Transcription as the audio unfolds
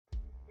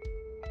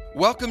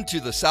Welcome to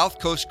the South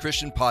Coast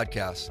Christian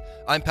Podcast.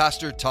 I'm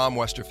Pastor Tom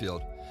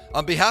Westerfield.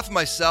 On behalf of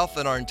myself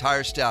and our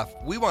entire staff,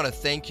 we want to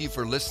thank you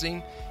for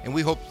listening, and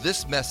we hope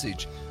this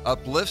message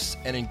uplifts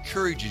and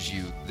encourages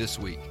you this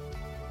week.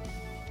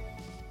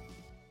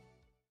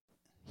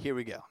 Here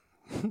we go.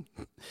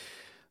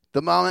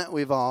 The moment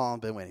we've all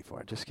been waiting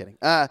for. Just kidding.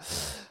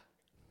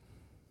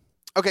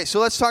 Okay, so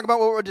let's talk about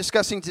what we're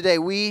discussing today.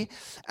 We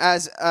are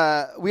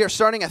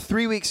starting a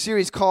 3-week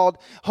series called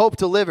Hope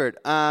Delivered.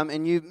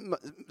 And you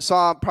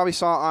probably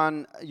saw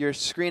on your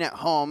screen at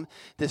home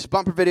this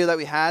bumper video that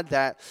we had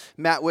that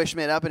Matt Wish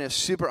made up, and it's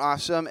super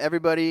awesome.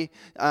 Everybody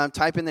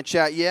type in the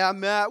chat, yeah,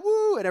 Matt,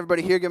 woo, and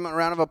everybody here give him a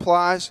round of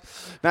applause.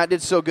 Matt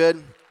did so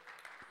good.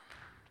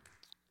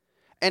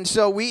 And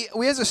so we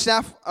as a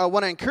staff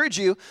want to encourage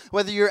you,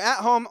 whether you're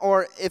at home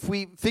or if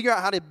we figure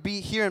out how to be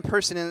here in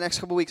person in the next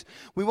couple of weeks,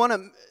 we want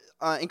to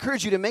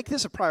encourage you to make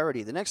this a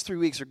priority. The next 3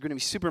 weeks are going to be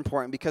super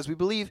important because we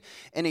believe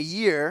in a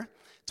year,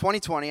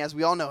 2020, as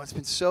we all know, it's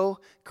been so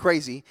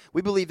crazy.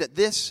 We believe that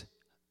this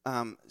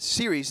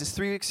series, this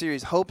 3-week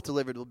series, Hope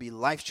Delivered, will be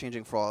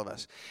life-changing for all of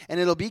us. And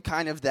it'll be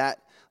kind of that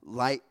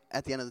light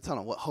at the end of the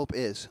tunnel, what hope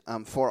is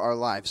for our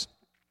lives.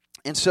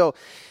 And so,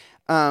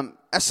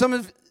 as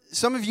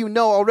some of you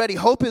know already,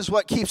 hope is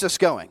what keeps us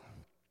going,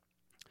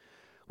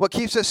 what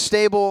keeps us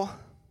stable.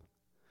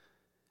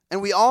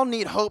 And we all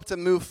need hope to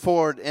move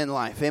forward in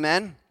life.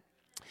 Amen?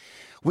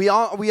 We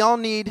all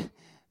need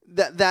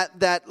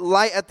that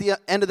light at the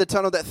end of the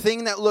tunnel, that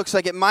thing that looks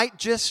like it might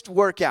just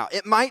work out.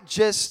 It might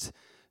just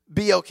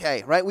be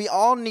okay, right? We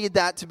all need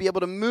that to be able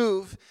to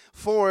move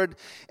forward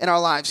in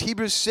our lives.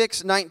 Hebrews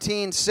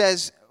 6:19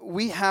 says,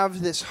 we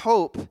have this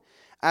hope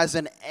as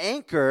an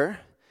anchor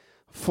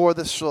for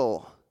the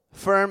soul,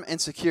 firm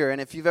and secure. And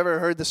if you've ever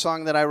heard the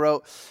song that I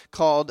wrote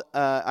called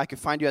I Could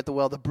Find You at the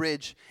Well, the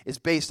bridge is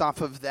based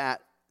off of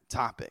that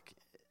topic,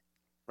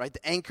 right?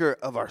 The anchor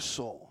of our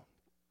soul.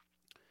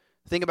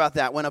 Think about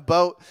that. When a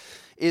boat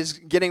is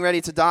getting ready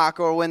to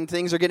dock or when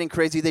things are getting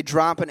crazy, they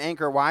drop an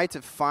anchor. Why?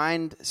 To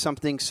find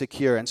something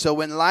secure. And so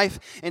when life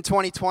in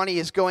 2020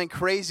 is going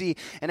crazy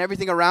and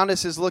everything around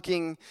us is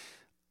looking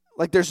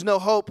like there's no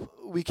hope,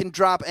 we can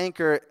drop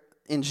anchor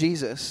in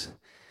Jesus,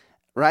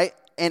 right?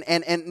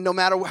 And no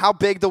matter how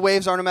big the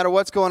waves are, no matter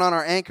what's going on,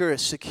 our anchor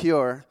is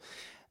secure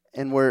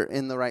and we're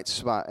in the right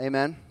spot.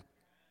 Amen?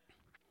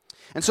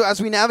 And so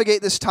as we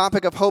navigate this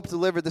topic of hope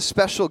delivered, the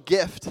special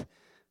gift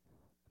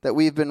that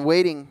we've been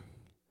waiting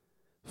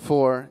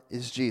for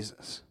is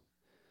Jesus.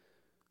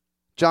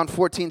 John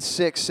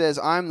 14:6 says,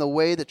 I'm the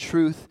way, the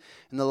truth,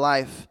 and the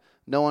life.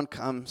 No one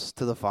comes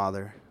to the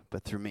Father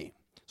but through me.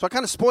 So I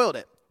kind of spoiled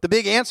it. The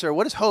big answer,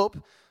 what is hope?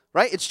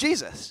 Right? It's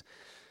Jesus.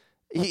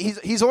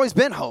 He's always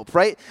been hope,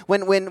 right?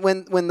 When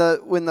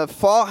the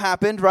fall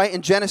happened, right,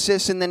 in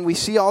Genesis, and then we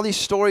see all these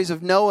stories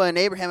of Noah and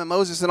Abraham and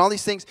Moses and all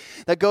these things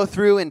that go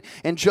through,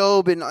 and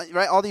Job, and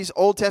right, all these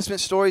Old Testament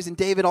stories, and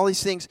David, all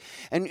these things,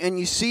 and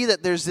you see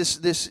that there's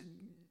this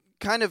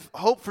kind of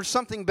hope for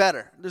something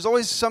better. There's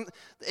always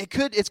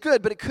it's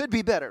good, but it could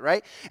be better,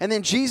 right? And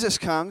then Jesus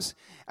comes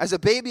as a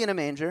baby in a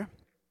manger,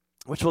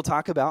 which we'll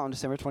talk about on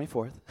December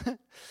 24th.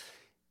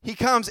 He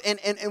comes, and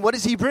what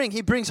does he bring?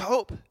 He brings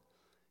hope.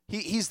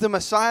 He's the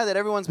Messiah that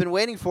everyone's been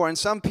waiting for, and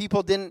some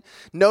people didn't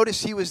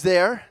notice he was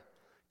there.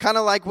 Kind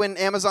of like when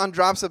Amazon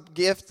drops a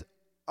gift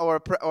or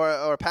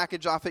a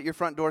package off at your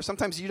front door.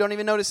 Sometimes you don't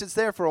even notice it's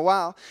there for a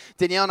while.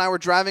 Danielle and I were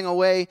driving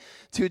away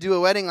to do a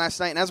wedding last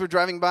night, and as we're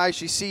driving by,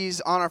 she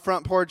sees on our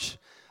front porch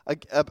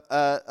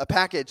a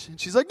package, and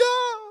she's like,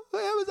 "No,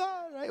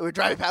 Amazon!" Right? We're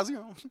driving past,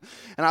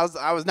 and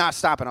I was not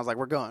stopping. I was like,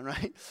 "We're going,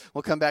 right?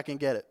 We'll come back and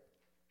get it."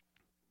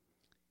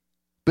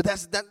 But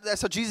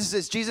that's how Jesus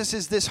is. Jesus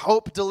is this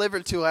hope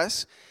delivered to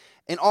us,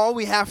 and all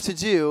we have to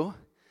do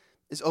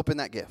is open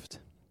that gift.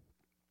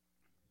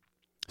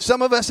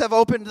 Some of us have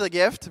opened the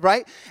gift,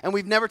 right? And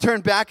we've never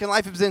turned back, and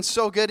life has been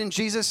so good, and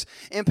Jesus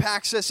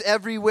impacts us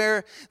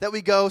everywhere that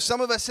we go.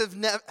 Some of us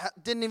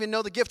didn't even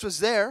know the gift was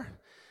there.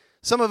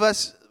 Some of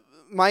us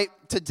might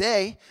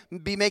today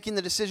be making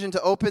the decision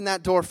to open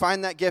that door,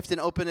 find that gift, and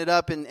open it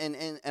up,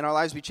 and our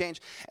lives be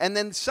changed. And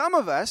then some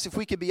of us, if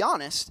we could be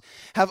honest,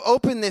 have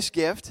opened this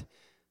gift,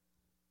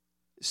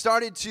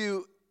 started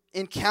to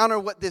encounter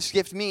what this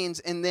gift means,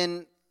 and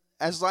then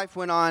as life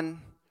went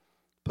on,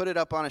 put it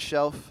up on a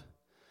shelf,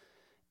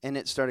 and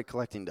it started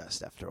collecting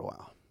dust after a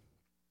while.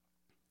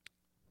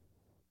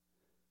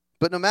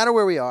 But no matter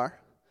where we are,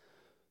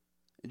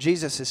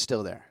 Jesus is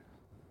still there.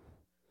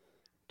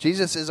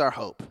 Jesus is our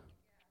hope.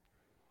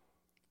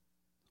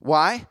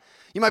 Why?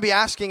 You might be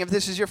asking, if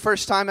this is your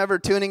first time ever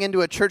tuning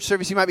into a church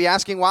service, you might be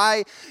asking,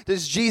 why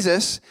does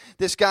Jesus,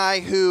 this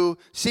guy who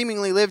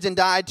seemingly lived and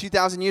died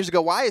 2,000 years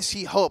ago, why is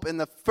he hope? And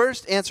the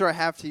first answer I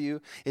have to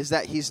you is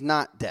that he's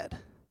not dead.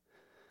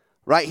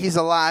 Right? He's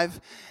alive,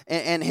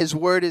 and his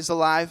word is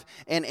alive,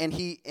 and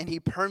he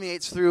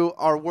permeates through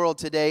our world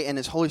today, and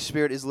his Holy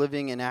Spirit is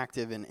living and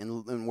active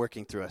and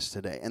working through us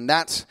today. And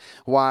that's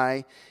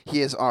why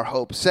he is our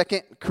hope.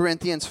 2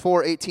 Corinthians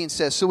 4:18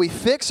 says, so we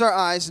fix our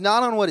eyes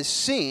not on what is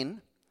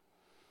seen,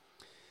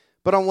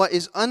 but on what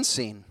is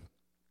unseen.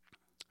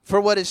 For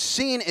what is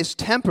seen is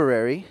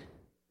temporary,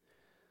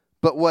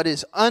 but what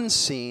is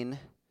unseen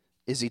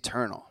is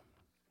eternal.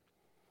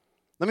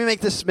 Let me make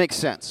this make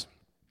sense.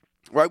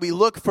 Right? We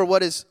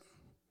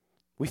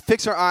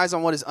fix our eyes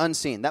on what is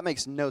unseen. That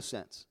makes no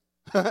sense.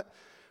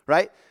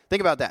 Right?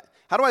 Think about that.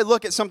 How do I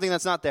look at something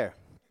that's not there?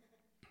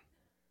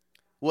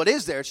 What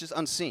is there? It's just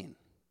unseen.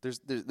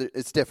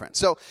 It's different.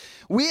 So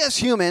we as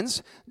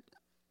humans,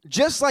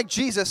 just like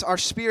Jesus, are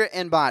spirit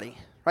and body.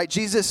 Right?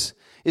 Jesus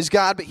is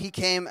God, but he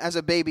came as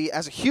a baby,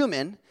 as a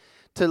human,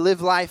 to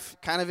live life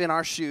kind of in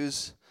our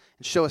shoes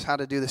and show us how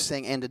to do this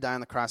thing and to die on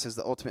the cross as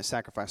the ultimate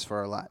sacrifice for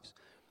our lives.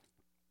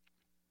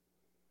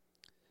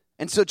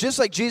 And so just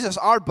like Jesus,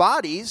 our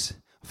bodies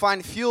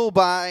find fuel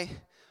by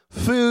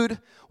food,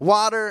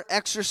 water,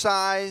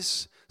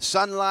 exercise,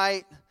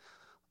 sunlight,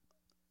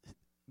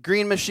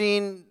 green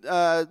machine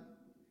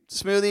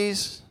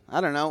smoothies. I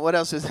don't know. What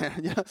else is there?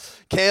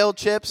 Kale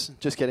chips.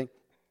 Just kidding.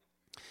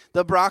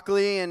 The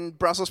broccoli and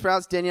Brussels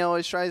sprouts, Danielle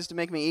always tries to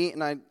make me eat,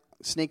 and I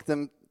sneak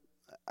them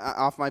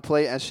off my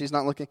plate as she's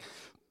not looking.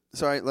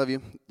 Sorry, love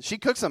you. She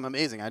cooks them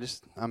amazing.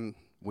 I'm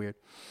weird.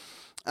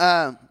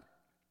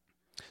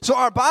 So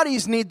our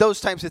bodies need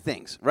those types of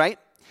things, right?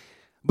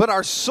 But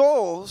our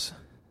souls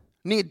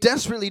need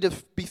desperately to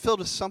be filled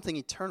with something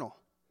eternal.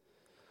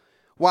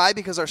 Why?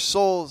 Because our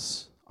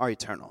souls are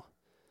eternal.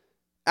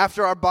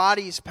 After our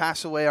bodies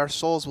pass away, our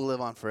souls will live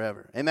on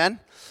forever.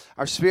 Amen?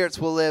 Our spirits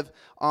will live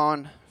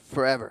on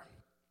forever.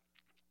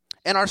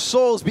 And our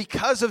souls,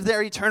 because of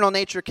their eternal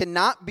nature,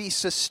 cannot be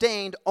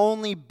sustained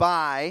only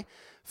by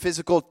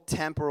physical,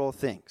 temporal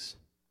things.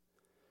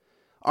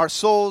 Our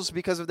souls,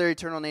 because of their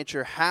eternal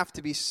nature, have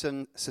to be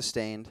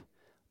sustained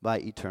by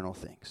eternal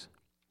things.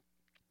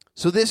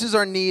 So this is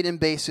our need and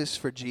basis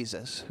for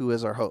Jesus, who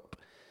is our hope.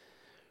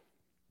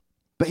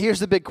 But here's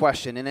the big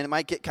question, and it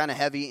might get kind of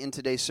heavy in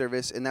today's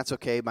service, and that's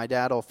okay. My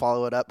dad will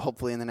follow it up,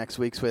 hopefully in the next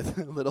weeks, with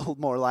a little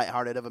more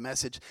lighthearted of a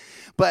message.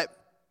 But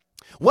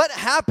what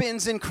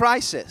happens in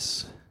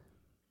crisis?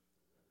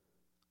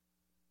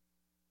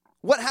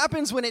 What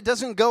happens when it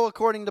doesn't go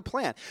according to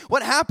plan?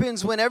 What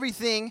happens when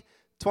everything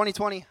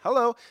 2020,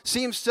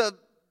 seems to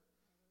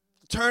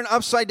turn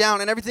upside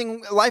down and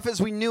everything, life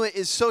as we knew it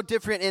is so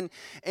different.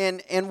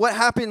 And what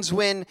happens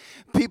when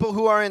people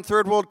who are in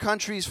third world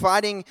countries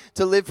fighting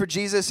to live for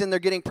Jesus and they're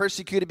getting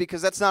persecuted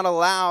because that's not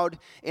allowed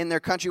in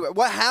their country?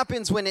 What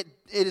happens when it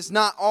is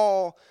not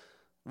all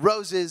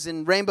roses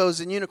and rainbows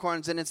and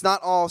unicorns and it's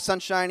not all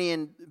sunshiny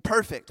and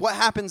perfect? What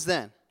happens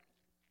then?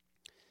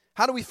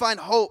 How do we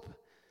find hope?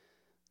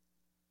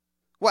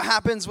 What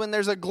happens when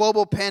there's a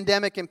global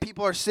pandemic and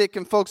people are sick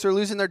and folks are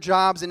losing their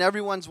jobs and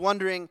everyone's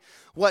wondering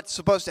what's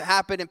supposed to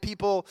happen and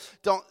people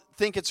don't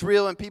think it's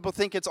real and people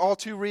think it's all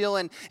too real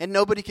and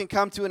nobody can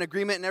come to an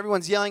agreement and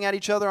everyone's yelling at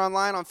each other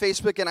online on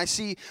Facebook, and I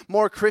see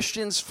more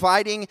Christians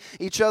fighting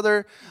each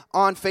other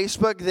on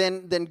Facebook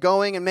than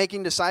going and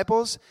making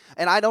disciples?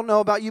 And I don't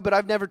know about you, but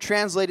I've never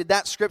translated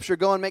that scripture,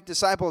 go and make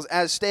disciples,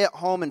 as stay at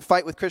home and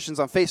fight with Christians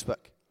on Facebook.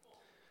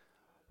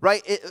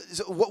 Right?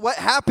 What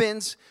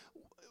happens...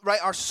 Right,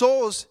 our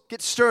souls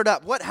get stirred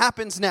up. What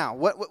happens now?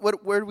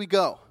 Where do we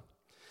go?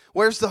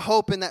 Where's the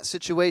hope in that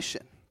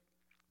situation?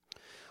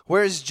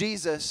 Where is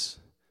Jesus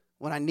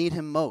when I need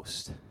him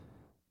most?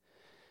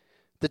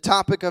 The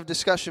topic of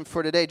discussion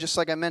for today, just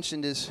like I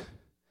mentioned, is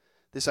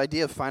this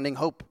idea of finding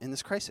hope in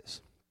this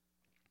crisis.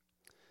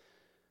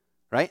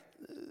 Right?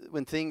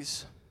 When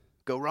things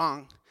go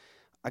wrong,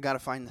 I got to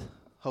find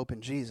hope in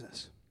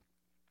Jesus.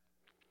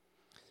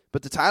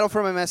 But the title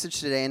for my message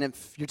today, and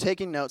if you're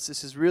taking notes,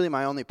 this is really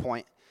my only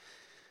point.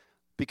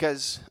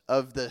 Because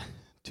of the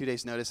 2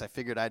 days notice, I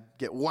figured I'd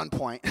get 1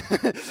 point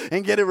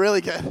and get it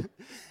really good.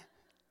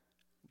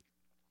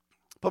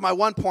 But my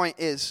 1 point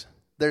is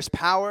there's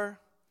power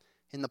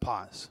in the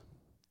pause.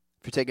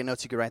 If you're taking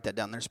notes, you can write that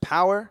down. There's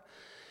power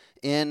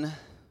in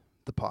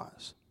the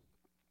pause.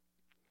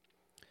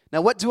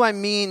 Now, what do I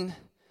mean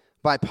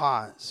by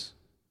pause?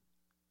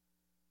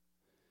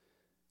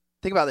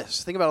 Think about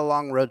this. Think about a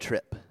long road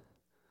trip.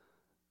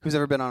 Who's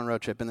ever been on a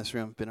road trip in this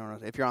room? Been on a road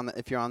trip?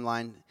 If you're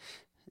online,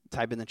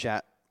 type in the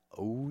chat.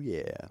 Oh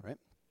yeah, right?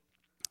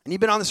 And you've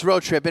been on this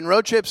road trip, and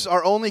road trips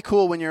are only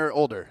cool when you're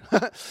older,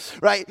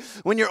 right?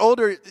 When you're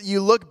older,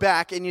 you look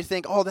back and you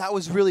think, oh, that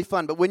was really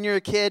fun. But when you're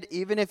a kid,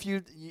 even if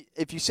you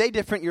say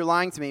different, you're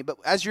lying to me. But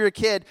as you're a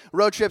kid,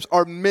 road trips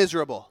are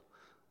miserable.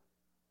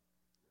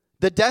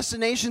 The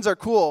destinations are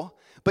cool,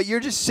 but you're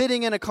just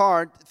sitting in a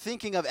car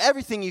thinking of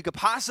everything you could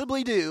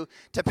possibly do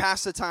to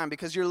pass the time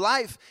because your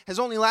life has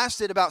only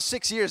lasted about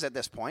 6 years at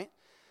this point.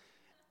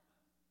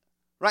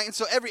 Right? And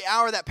so every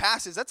hour that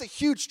passes, that's a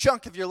huge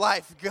chunk of your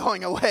life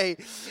going away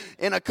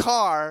in a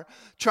car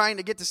trying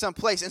to get to some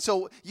place. And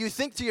so you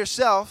think to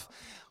yourself,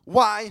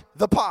 why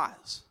the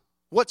pause?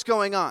 What's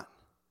going on?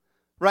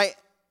 Right?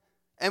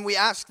 And we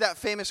ask that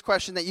famous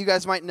question that you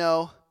guys might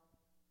know,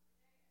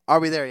 are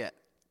we there yet?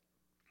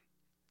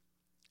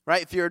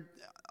 Right? If you're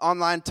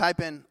online, type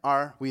in,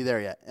 are we there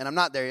yet? And I'm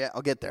not there yet.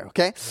 I'll get there,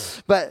 okay?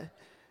 But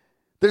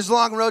there's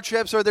long road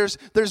trips, or there's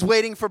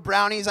waiting for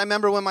brownies. I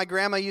remember when my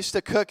grandma used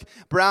to cook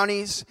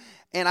brownies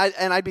And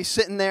I'd be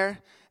sitting there,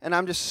 and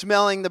I'm just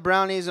smelling the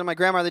brownies, and my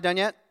grandma, are they done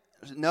yet?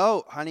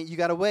 No, honey, you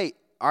got to wait.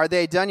 Are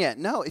they done yet?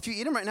 No. If you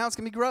eat them right now, it's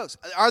going to be gross.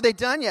 Are they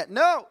done yet?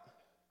 No.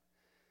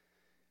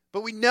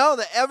 But we know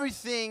that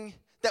everything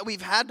that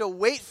we've had to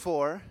wait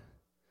for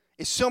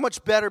is so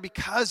much better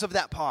because of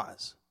that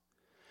pause.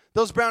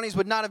 Those brownies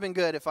would not have been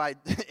good if I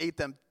ate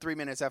them 3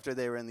 minutes after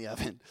they were in the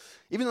oven,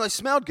 even though they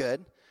smelled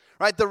good,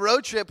 right? The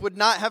road trip would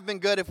not have been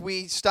good if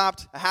we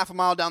stopped a half a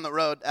mile down the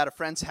road at a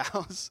friend's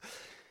house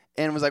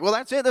and was like, well,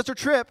 that's it. That's our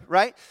trip,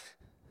 right?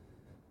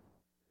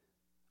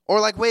 Or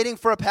like waiting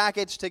for a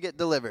package to get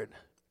delivered.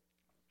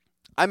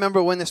 I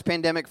remember when this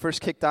pandemic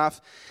first kicked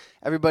off,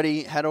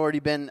 everybody had already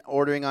been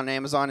ordering on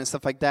Amazon and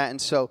stuff like that. And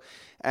so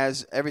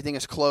as everything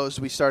is closed,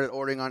 we started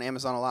ordering on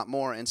Amazon a lot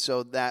more. And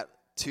so that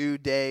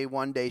 2-day,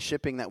 1-day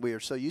shipping that we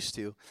were so used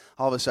to,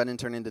 all of a sudden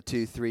turned into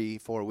 2, 3,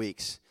 4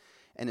 weeks.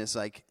 And it's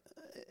like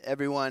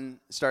everyone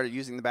started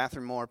using the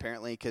bathroom more,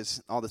 apparently,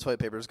 because all the toilet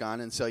paper is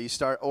gone. And so you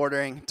start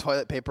ordering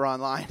toilet paper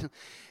online,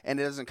 and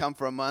it doesn't come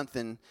for a month.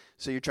 And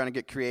so you're trying to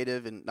get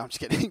creative. And no, I'm just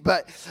kidding.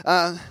 But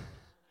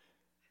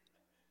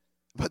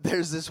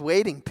there's this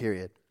waiting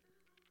period.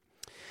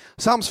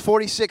 Psalms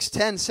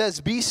 46:10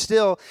 says, "Be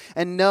still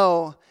and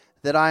know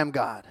that I am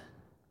God.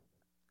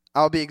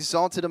 I'll be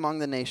exalted among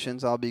the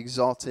nations. I'll be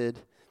exalted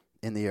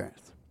in the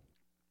earth."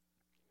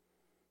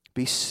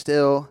 Be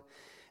still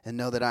and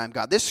know that I am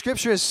God. This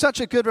scripture is such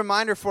a good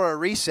reminder for a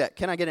reset.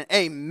 Can I get an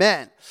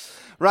amen?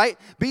 Right?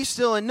 Be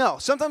still and know.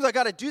 Sometimes I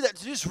got to do that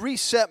to just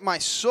reset my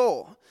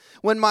soul.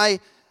 When my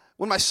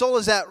soul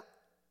is at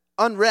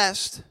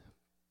unrest,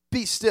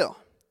 be still.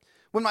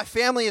 When my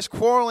family is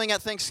quarreling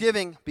at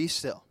Thanksgiving, be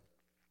still.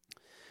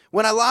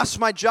 When I lost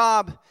my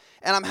job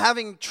and I'm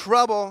having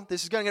trouble,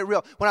 this is going to get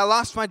real. When I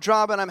lost my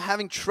job and I'm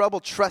having trouble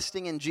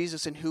trusting in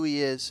Jesus and who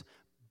he is,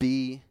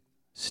 be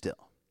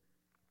still.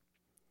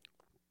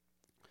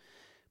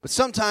 But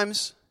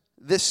sometimes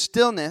this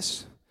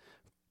stillness,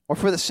 or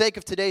for the sake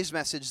of today's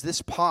message,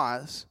 this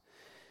pause,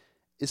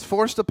 is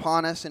forced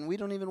upon us and we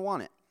don't even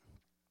want it.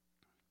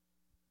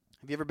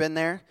 Have you ever been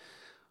there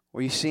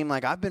where you seem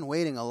like, I've been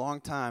waiting a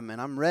long time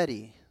and I'm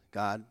ready,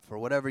 God, for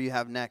whatever you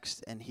have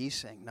next, and he's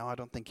saying, no, I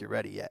don't think you're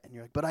ready yet. And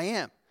you're like, but I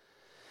am.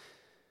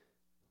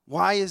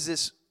 Why is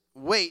this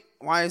wait?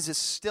 Why is this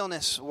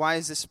stillness? Why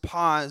is this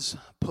pause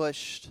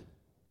pushed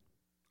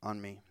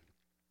on me?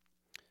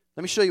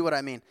 Let me show you what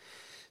I mean.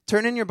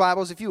 Turn in your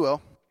Bibles, if you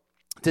will,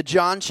 to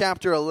John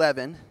chapter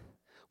 11.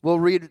 We'll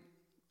read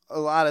a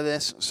lot of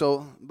this,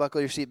 so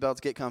buckle your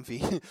seatbelts, get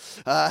comfy.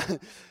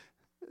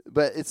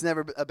 But it's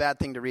never a bad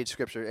thing to read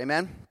Scripture.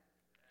 Amen?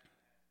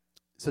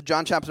 So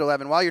John chapter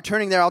 11. While you're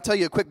turning there, I'll tell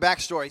you a quick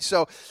backstory.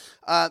 So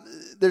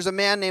there's a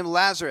man named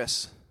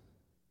Lazarus.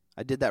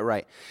 I did that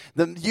right.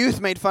 The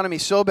youth made fun of me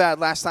so bad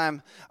last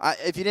time.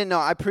 If you didn't know,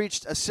 I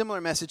preached a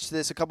similar message to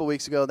this a couple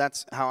weeks ago.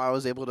 That's how I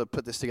was able to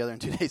put this together in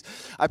 2 days.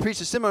 I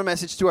preached a similar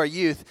message to our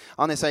youth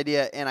on this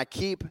idea, and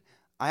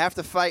I have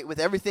to fight with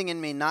everything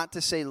in me not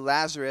to say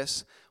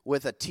Lazarus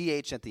with a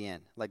TH at the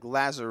end, like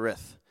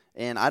Lazarus.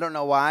 And I don't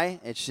know why.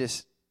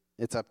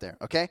 It's up there,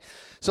 okay?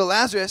 So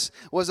Lazarus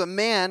was a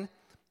man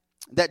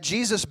that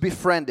Jesus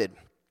befriended.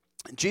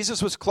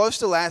 Jesus was close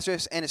to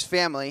Lazarus and his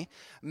family.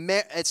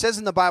 It says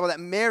in the Bible that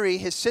Mary,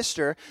 his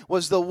sister,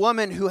 was the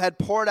woman who had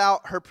poured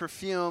out her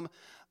perfume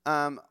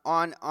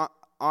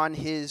on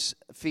his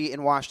feet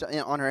and washed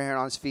on her hair and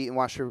on his feet and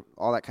washed her,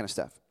 all that kind of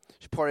stuff.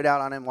 She poured it out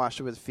on him, washed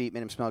it with her feet,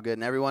 made him smell good.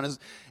 And everyone is,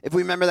 if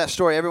we remember that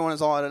story, everyone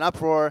is all at an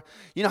uproar.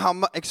 You know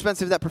how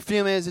expensive that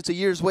perfume is? It's a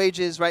year's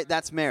wages, right?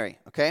 That's Mary,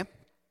 okay?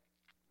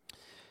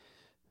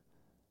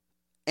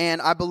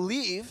 And I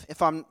believe,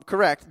 if I'm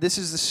correct, this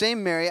is the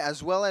same Mary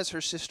as well as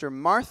her sister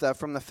Martha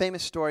from the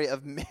famous story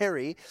of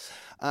Mary.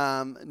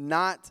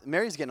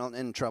 Mary's getting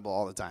in trouble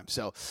all the time.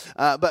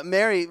 But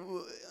Mary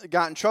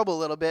got in trouble a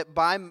little bit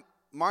by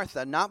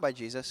Martha, not by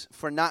Jesus,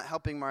 for not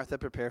helping Martha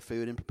prepare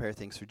food and prepare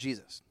things for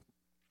Jesus.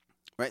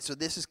 Right? So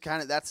this is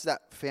that's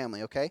that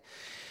family, okay?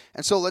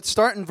 And so let's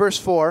start in verse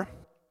 4.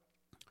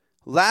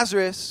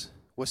 Lazarus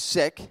was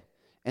sick,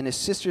 and his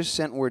sisters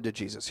sent word to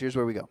Jesus. Here's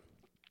where we go.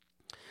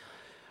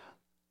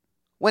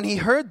 When he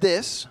heard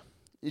this,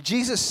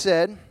 Jesus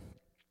said,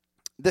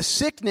 "The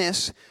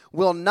sickness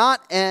will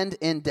not end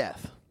in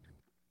death."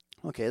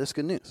 Okay, that's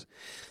good news.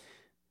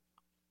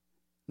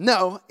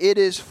 "No, it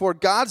is for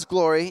God's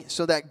glory,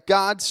 so that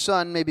God's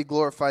Son may be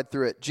glorified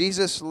through it."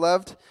 Jesus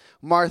loved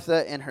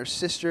Martha and her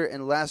sister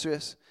and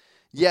Lazarus.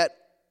 Yet,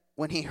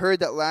 when he heard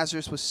that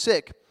Lazarus was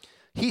sick,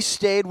 he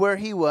stayed where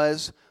he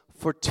was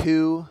for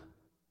 2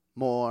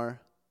 more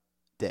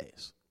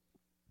days.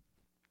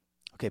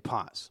 Okay,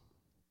 pause.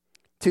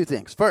 2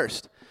 things.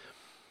 First,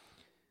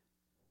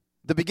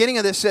 the beginning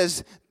of this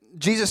says,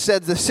 Jesus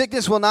said, the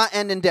sickness will not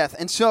end in death.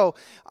 And so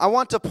I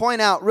want to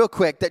point out real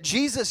quick that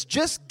Jesus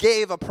just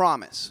gave a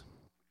promise.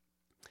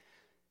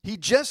 He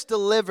just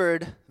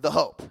delivered the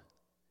hope.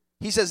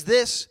 He says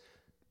this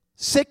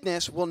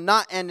sickness will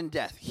not end in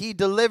death. He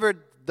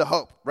delivered the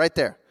hope right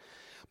there.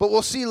 But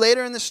we'll see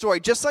later in the story,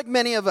 just like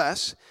many of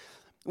us,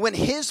 when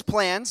his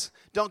plans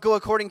don't go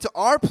according to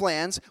our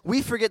plans,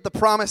 we forget the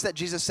promise that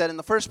Jesus said in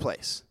the first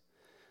place.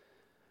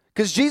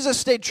 Because Jesus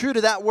stayed true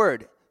to that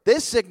word.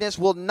 This sickness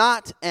will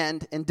not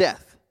end in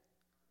death.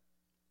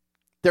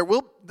 There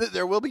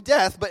will be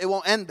death, but it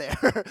won't end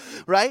there,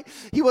 right?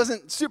 He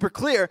wasn't super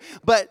clear,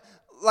 but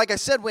like I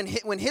said, when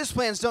his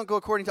plans don't go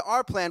according to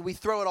our plan, we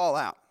throw it all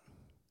out.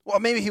 Well,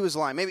 maybe he was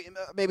lying. Maybe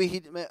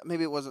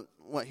it wasn't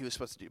what he was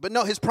supposed to do. But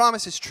no, his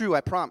promise is true,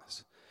 I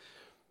promise.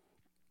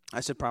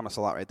 I said promise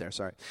a lot right there,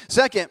 sorry.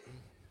 Second,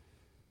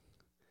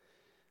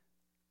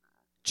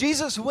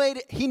 Jesus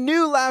waited. He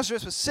knew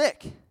Lazarus was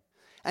sick,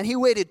 and he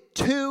waited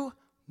 2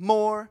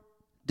 more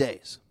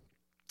days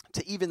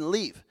to even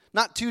leave.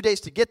 Not 2 days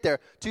to get there,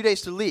 2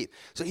 days to leave.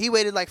 So he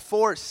waited like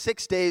 4 or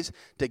 6 days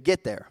to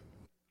get there.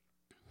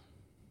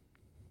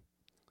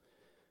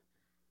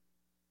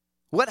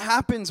 What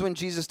happens when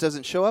Jesus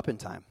doesn't show up in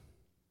time?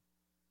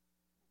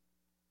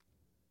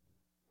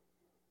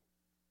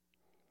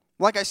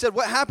 Like I said,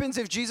 what happens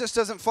if Jesus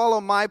doesn't follow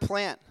my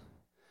plan?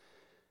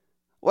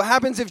 What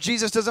happens if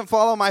Jesus doesn't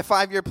follow my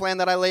 5-year plan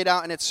that I laid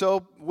out and it's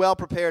so well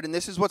prepared and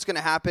this is what's going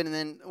to happen, and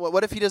then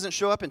what if he doesn't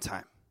show up in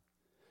time?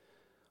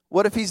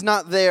 What if he's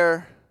not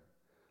there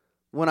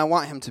when I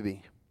want him to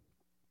be?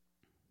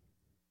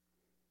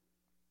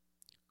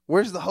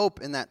 Where's the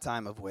hope in that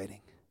time of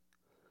waiting?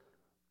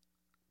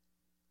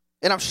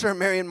 And I'm sure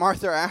Mary and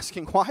Martha are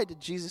asking, why did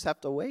Jesus have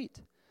to wait?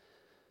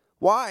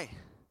 Why?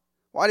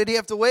 Why did he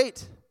have to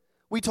wait?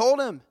 We told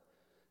him.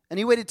 And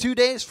he waited 2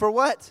 days for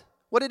what?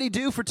 What did he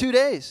do for 2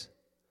 days?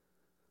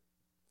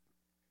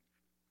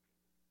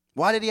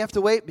 Why did he have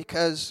to wait?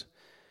 Because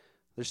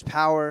there's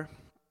power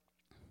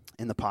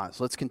in the pause.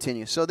 Let's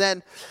continue. So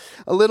then,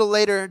 a little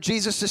later,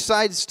 Jesus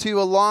decides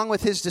to, along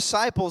with his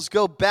disciples,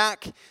 go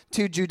back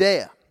to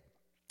Judea.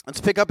 Let's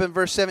pick up in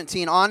verse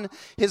 17. On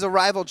his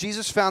arrival,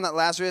 Jesus found that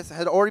Lazarus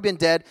had already been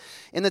dead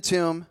in the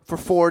tomb for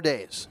 4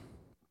 days.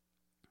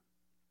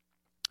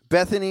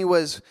 Bethany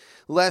was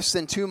less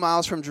than 2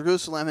 miles from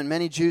Jerusalem, and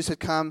many Jews had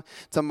come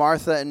to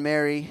Martha and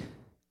Mary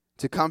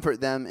to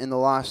comfort them in the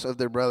loss of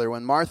their brother.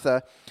 When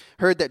Martha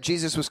heard that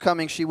Jesus was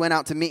coming, she went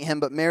out to meet him,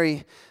 but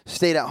Mary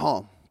stayed at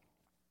home.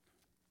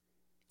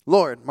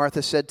 Lord,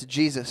 Martha said to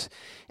Jesus,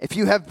 if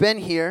you had been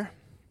here,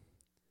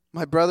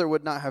 my brother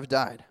would not have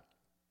died.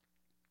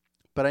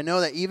 But I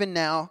know that even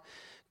now,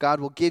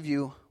 God will give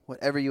you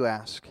whatever you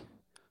ask.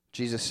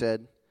 Jesus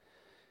said.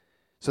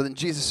 So then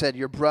Jesus said,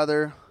 your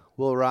brother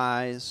will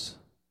rise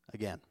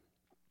again.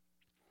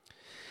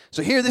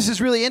 So here, this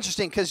is really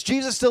interesting because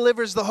Jesus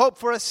delivers the hope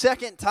for a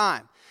second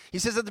time. He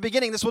says at the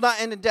beginning, this will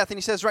not end in death. And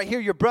he says right here,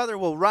 your brother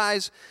will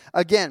rise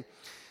again.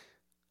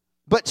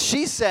 But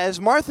she says,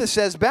 Martha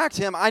says back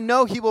to him, I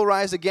know he will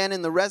rise again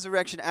in the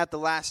resurrection at the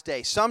last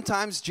day.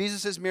 Sometimes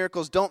Jesus'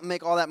 miracles don't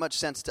make all that much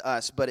sense to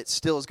us, but it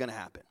still is going to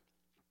happen.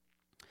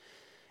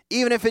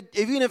 Even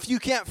if you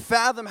can't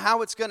fathom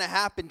how it's going to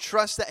happen,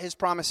 trust that his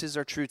promises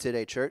are true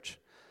today, church.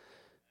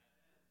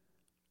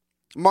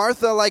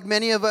 Martha, like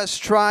many of us,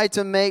 try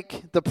to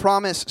make the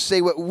promise say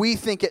what we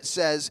think it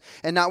says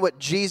and not what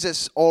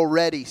Jesus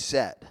already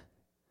said.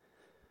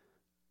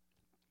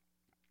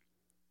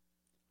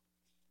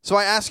 So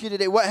I ask you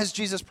today, what has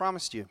Jesus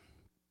promised you?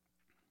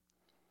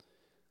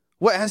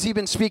 What has he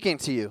been speaking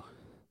to you?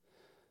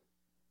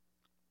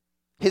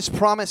 His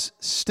promise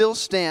still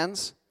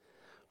stands,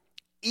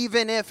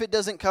 even if it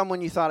doesn't come when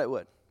you thought it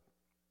would.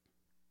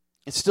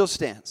 It still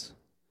stands.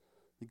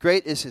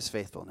 Great is his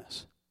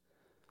faithfulness.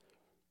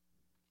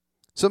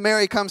 So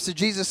Mary comes to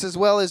Jesus as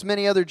well as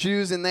many other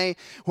Jews, and they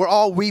were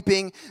all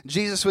weeping.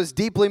 Jesus was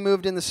deeply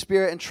moved in the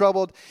spirit and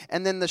troubled.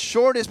 And then the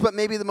shortest but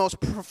maybe the most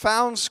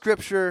profound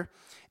scripture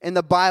in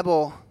the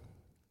Bible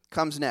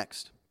comes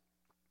next.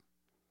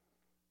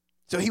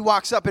 So he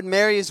walks up, and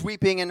Mary is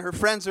weeping, and her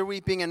friends are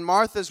weeping, and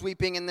Martha's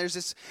weeping, and there's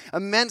this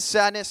immense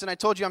sadness. And I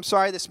told you, I'm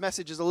sorry, this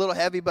message is a little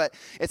heavy, but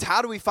it's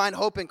how do we find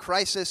hope in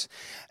crisis?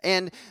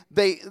 And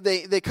they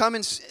come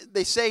and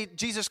they say,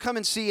 Jesus, come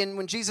and see. And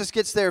when Jesus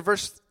gets there,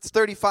 verse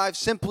 35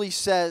 simply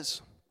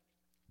says,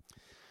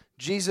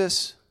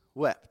 Jesus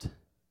wept.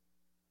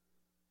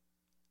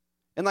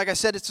 And like I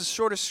said, it's the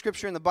shortest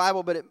scripture in the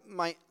Bible, but it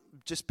might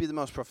just be the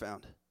most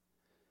profound.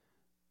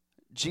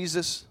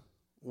 Jesus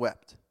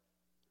wept.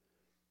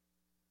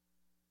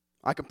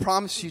 I can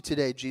promise you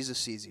today, Jesus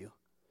sees you.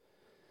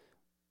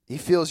 He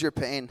feels your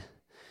pain.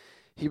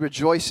 He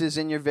rejoices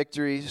in your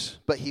victories,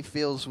 but he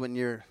feels when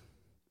you're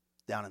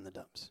down in the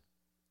dumps.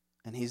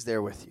 And he's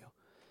there with you.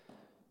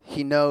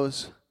 He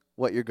knows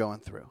what you're going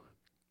through.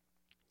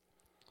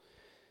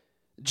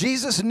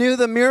 Jesus knew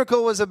the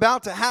miracle was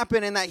about to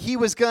happen and that he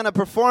was going to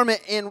perform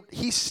it, and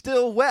he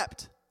still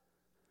wept.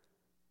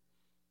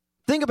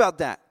 Think about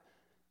that.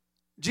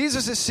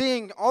 Jesus is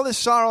seeing all this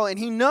sorrow, and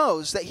he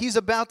knows that he's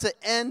about to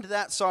end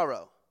that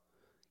sorrow.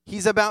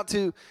 He's about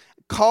to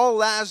call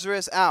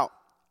Lazarus out,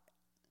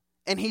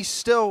 and he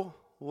still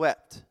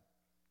wept.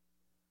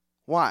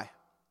 Why?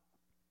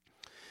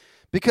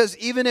 Because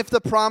even if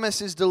the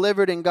promise is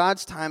delivered in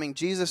God's timing,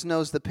 Jesus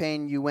knows the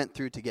pain you went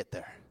through to get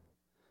there.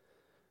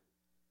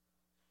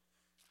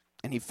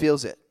 And he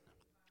feels it.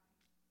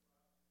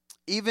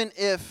 even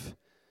if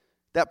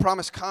that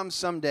promise comes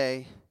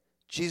someday,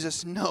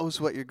 Jesus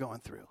knows what you're going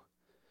through.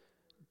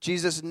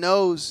 Jesus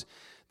knows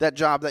that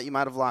job that you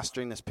might have lost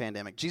during this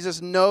pandemic.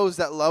 Jesus knows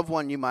that loved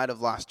one you might have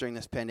lost during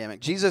this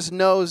pandemic. Jesus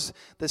knows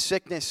the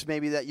sickness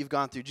maybe that you've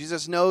gone through.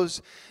 Jesus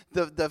knows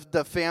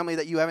the family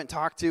that you haven't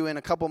talked to in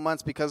a couple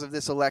months because of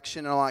this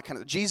election and all that kind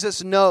of.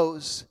 Jesus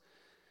knows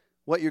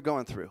what you're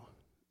going through,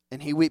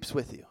 and he weeps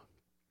with you.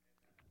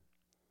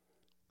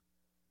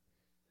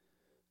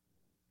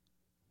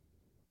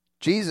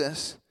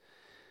 Jesus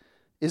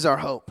is our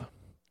hope.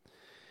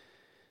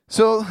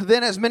 So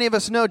then, as many of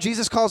us know,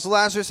 Jesus calls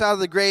Lazarus out of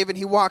the grave, and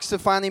he walks to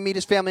finally meet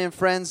his family and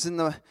friends, and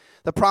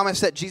the promise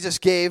that Jesus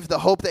gave, the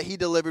hope that he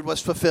delivered,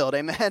 was fulfilled.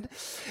 Amen?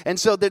 And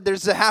so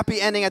there's a happy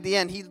ending at the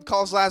end. He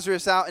calls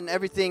Lazarus out, and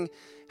everything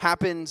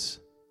happens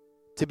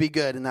to be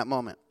good in that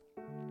moment.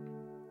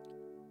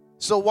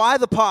 So why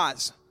the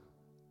pause?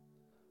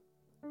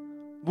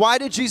 Why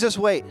did Jesus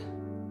wait?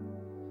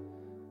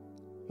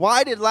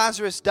 Why did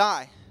Lazarus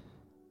die?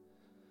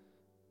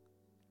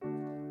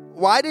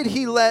 Why did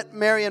he let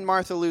Mary and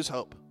Martha lose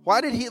hope? Why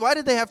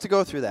did they have to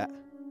go through that?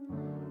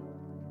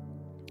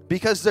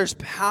 Because there's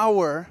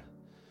power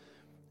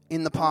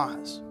in the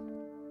pause.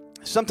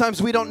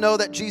 Sometimes we don't know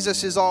that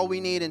Jesus is all we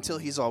need until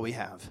he's all we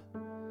have.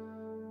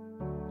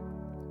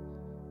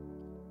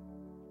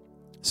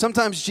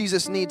 Sometimes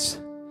Jesus needs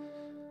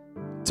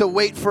to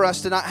wait for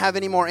us to not have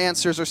any more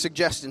answers or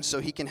suggestions so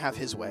he can have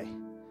his way.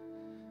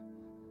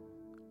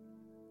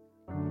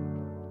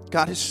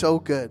 God is so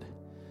good.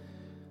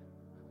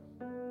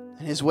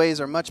 And his ways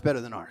are much better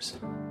than ours.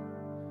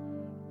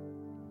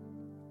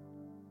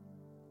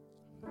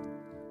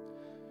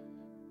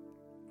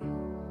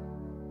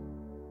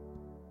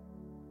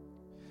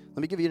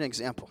 Let me give you an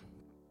example.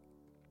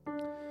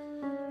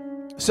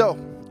 So,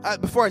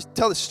 before I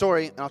tell this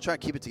story, and I'll try to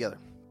keep it together.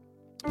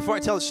 Before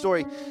I tell the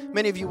story,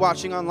 many of you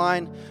watching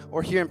online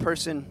or here in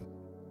person,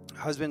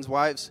 husbands,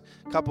 wives,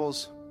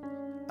 couples,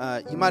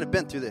 you might have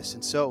been through this.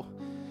 And so,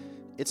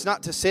 it's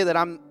not to say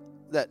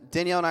that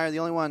Danielle and I are the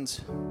only ones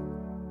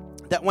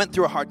that went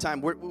through a hard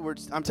time.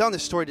 I'm telling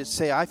this story to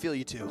say I feel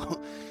you too,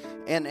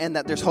 and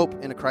that there's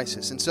hope in a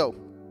crisis. And so,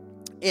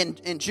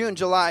 in June,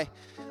 July,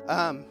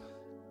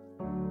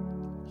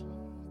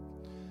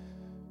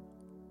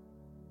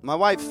 my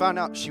wife found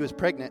out she was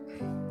pregnant,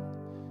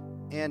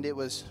 and it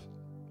was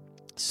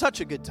such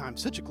a good time,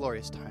 such a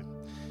glorious time.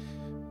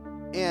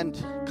 And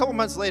a couple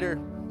months later,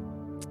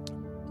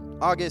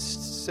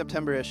 August,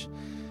 September-ish,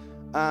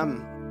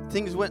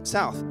 things went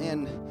south,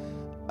 and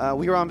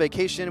we were on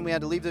vacation, and we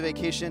had to leave the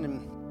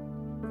vacation,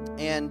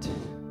 and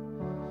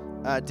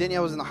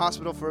Danielle was in the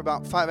hospital for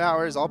about 5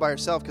 hours all by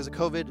herself because of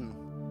COVID,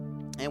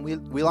 and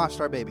we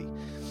lost our baby.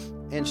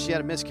 And she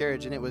had a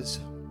miscarriage, and it was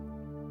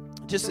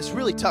just this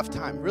really tough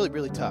time, really,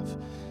 really tough.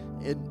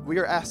 And we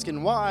were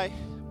asking why,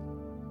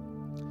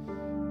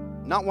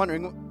 not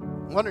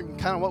wondering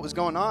kind of what was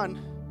going on.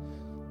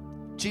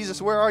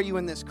 Jesus, where are you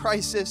in this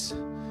crisis?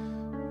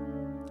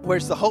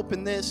 Where's the hope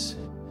in this?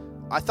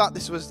 I thought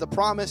this was the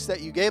promise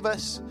that you gave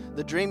us,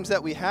 the dreams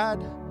that we had.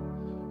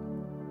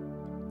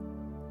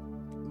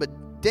 But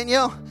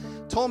Danielle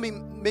told me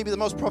maybe the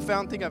most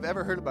profound thing I've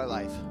ever heard in my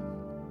life.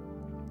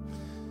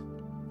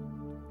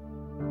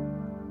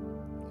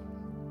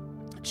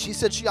 She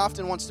said she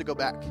often wants to go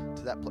back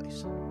to that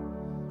place.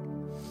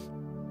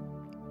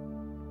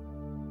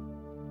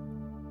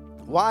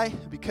 Why?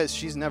 Because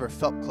she's never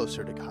felt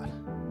closer to God.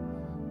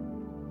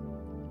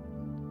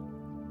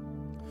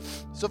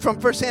 So from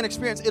firsthand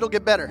experience, it'll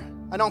get better.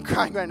 I know I'm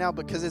crying right now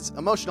because it's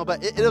emotional,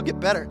 but it'll get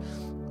better.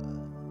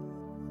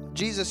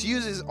 Jesus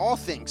uses all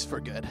things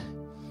for good.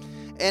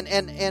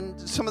 And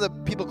some of the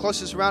people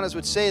closest around us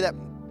would say that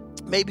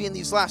maybe in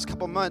these last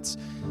couple months,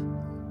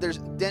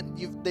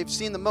 they've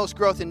seen the most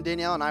growth in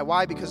Danielle and I.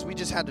 Why? Because we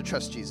just had to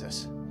trust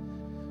Jesus.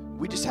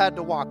 We just had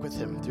to walk with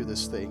him through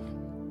this thing.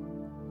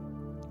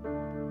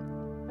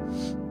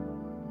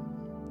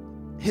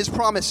 His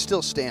promise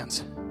still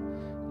stands.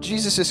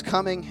 Jesus is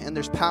coming, and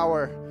there's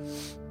power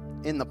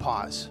in the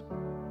pause.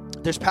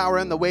 There's power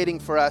in the waiting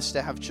for us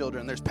to have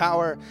children. There's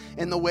power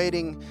in the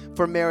waiting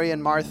for Mary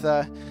and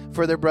Martha,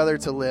 for their brother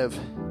to live.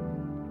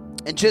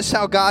 And just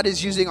how God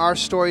is using our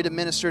story to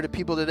minister to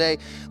people today,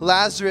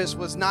 Lazarus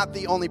was not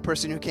the only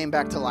person who came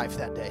back to life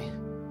that day.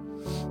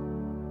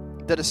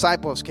 The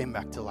disciples came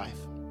back to life.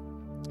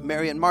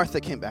 Mary and Martha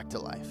came back to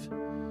life.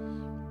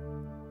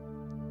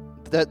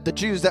 The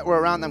Jews that were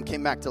around them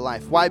came back to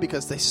life. Why?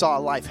 Because they saw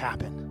life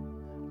happen.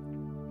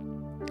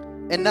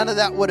 And none of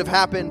that would have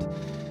happened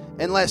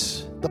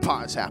unless the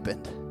pause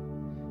happened.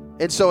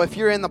 And so if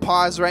you're in the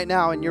pause right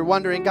now and you're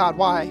wondering, God,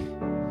 why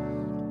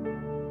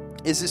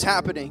is this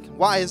happening?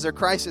 Why is there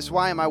crisis?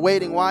 Why am I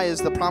waiting? Why is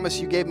the promise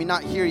you gave me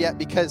not here yet?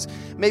 Because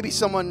maybe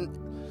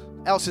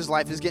someone else's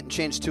life is getting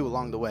changed too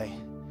along the way.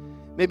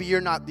 Maybe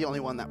you're not the only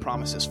one that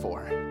promise is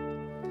for.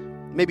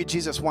 Maybe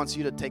Jesus wants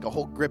you to take a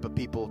whole grip of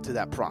people to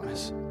that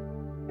promise.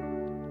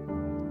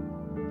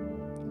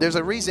 There's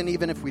a reason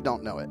even if we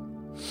don't know it.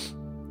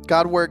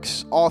 God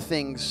works all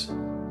things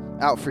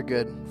out for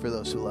good for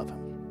those who love him.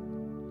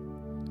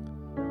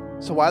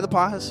 So why the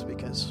pause?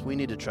 Because we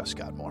need to trust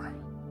God more.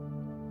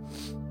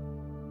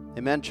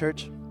 Amen,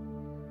 church?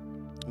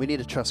 We need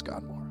to trust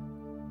God more.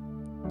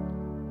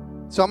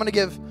 So I'm going to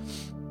give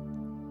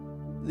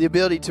the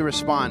ability to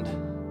respond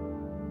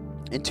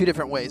in two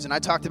different ways. And I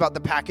talked about the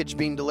package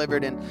being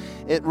delivered and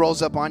it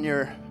rolls up on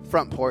your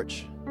front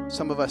porch.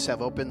 Some of us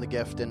have opened the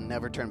gift and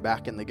never turned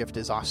back, and the gift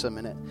is awesome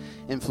and it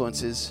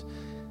influences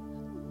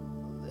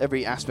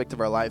every aspect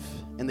of our life.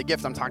 And the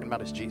gift I'm talking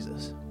about is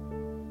Jesus.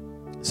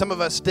 Some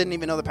of us didn't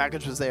even know the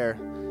package was there,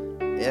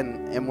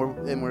 and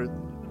we're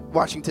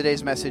watching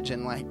today's message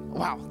and like,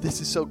 wow,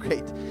 this is so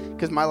great,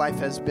 because my life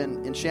has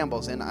been in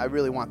shambles and I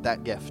really want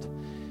that gift.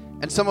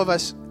 And some of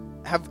us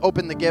have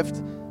opened the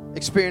gift,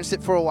 experienced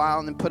it for a while,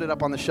 and then put it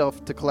up on the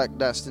shelf to collect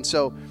dust. And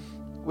so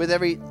with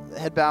every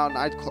head bowed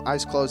and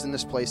eyes closed in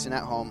this place and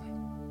at home,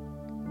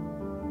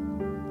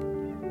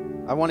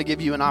 I want to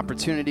give you an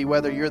opportunity,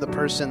 whether you're the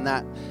person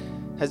that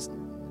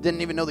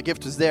didn't even know the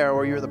gift was there,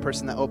 or you're the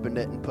person that opened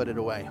it and put it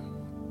away.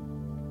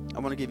 I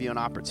want to give you an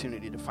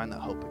opportunity to find that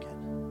hope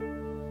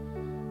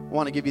again. I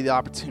want to give you the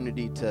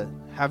opportunity to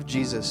have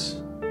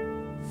Jesus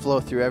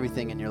flow through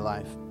everything in your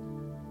life.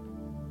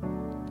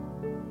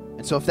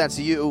 And so if that's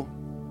you,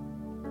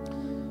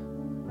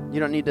 you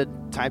don't need to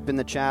type in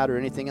the chat or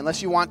anything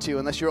unless you want to,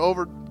 unless you're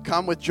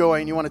overcome with joy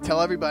and you want to tell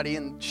everybody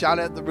and shout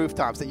at the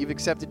rooftops that you've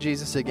accepted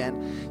Jesus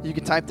again. You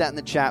can type that in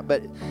the chat,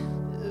 but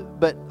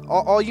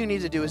all you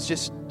need to do is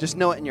just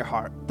know it in your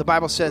heart. The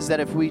Bible says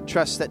that if we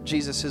trust that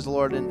Jesus is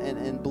Lord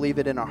and believe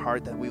it in our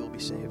heart, that we will be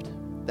saved,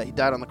 that he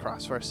died on the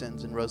cross for our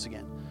sins and rose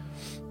again.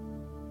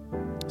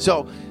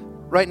 So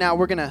right now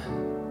we're going to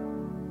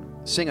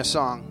sing a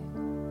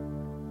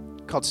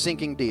song called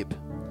Sinking Deep.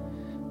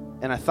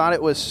 And I thought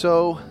it was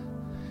so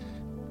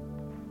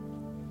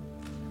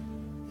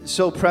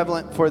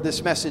prevalent for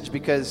this message,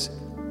 because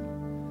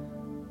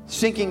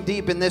sinking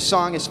deep in this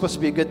song is supposed to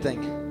be a good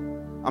thing.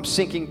 I'm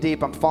sinking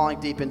deep. I'm falling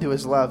deep into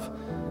his love.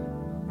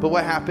 But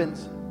what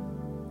happens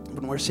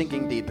when we're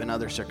sinking deep in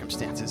other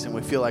circumstances and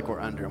we feel like we're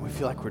under and we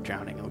feel like we're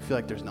drowning and we feel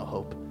like there's no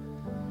hope?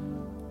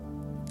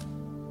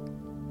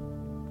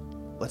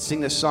 Let's sing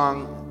this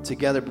song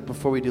together. But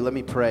before we do, let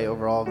me pray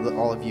over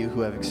all of you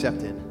who have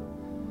accepted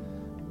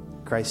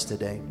Christ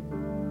today.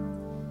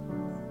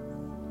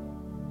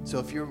 So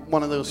if you're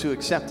one of those who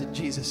accepted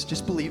Jesus,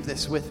 just believe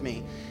this with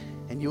me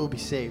and you will be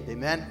saved.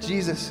 Amen.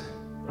 Jesus,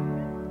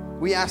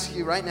 we ask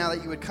you right now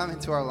that you would come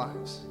into our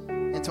lives,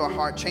 into our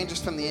heart, change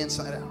us from the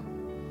inside out.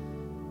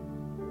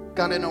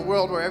 God, in a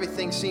world where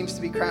everything seems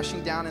to be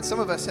crashing down, and some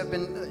of us have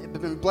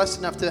been blessed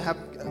enough to have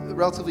a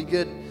relatively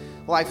good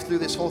life through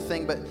this whole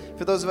thing, but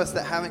for those of us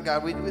that haven't,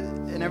 God,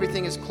 and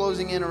everything is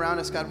closing in around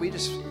us, God, we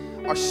just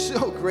are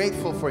so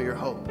grateful for your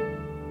hope.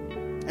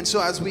 And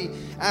so as we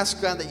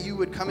ask, God, that you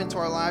would come into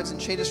our lives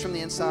and change us from the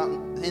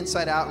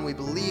inside out, and we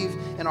believe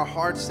in our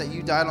hearts that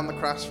you died on the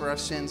cross for our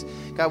sins,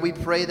 God, we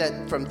pray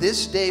that from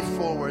this day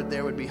forward,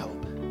 there would be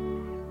hope.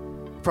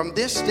 From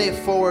this day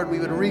forward, we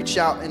would reach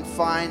out and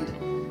find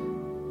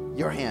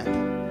your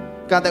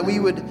hand. God, that we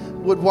would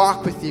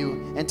walk with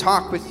you and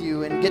talk with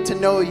you and get to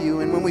know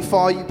you. And when we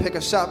fall, you pick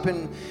us up.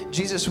 And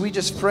Jesus, we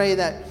just pray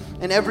that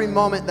in every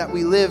moment that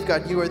we live,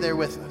 God, you are there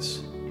with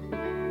us.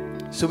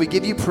 So we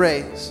give you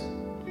praise.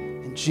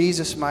 In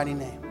Jesus' mighty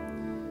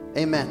name,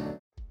 amen.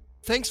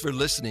 Thanks for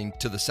listening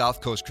to the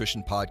South Coast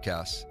Christian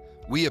Podcast.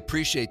 We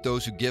appreciate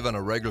those who give on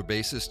a regular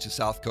basis to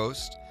South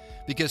Coast,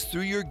 because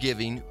through your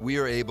giving, we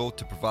are able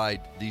to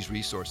provide these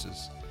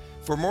resources.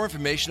 For more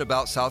information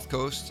about South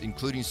Coast,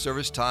 including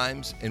service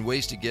times and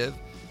ways to give,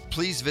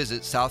 please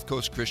visit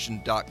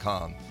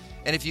southcoastchristian.com.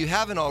 And if you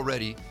haven't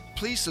already,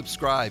 please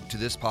subscribe to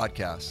this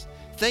podcast.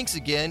 Thanks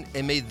again,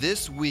 and may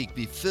this week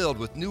be filled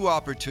with new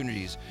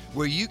opportunities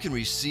where you can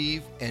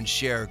receive and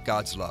share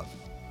God's love.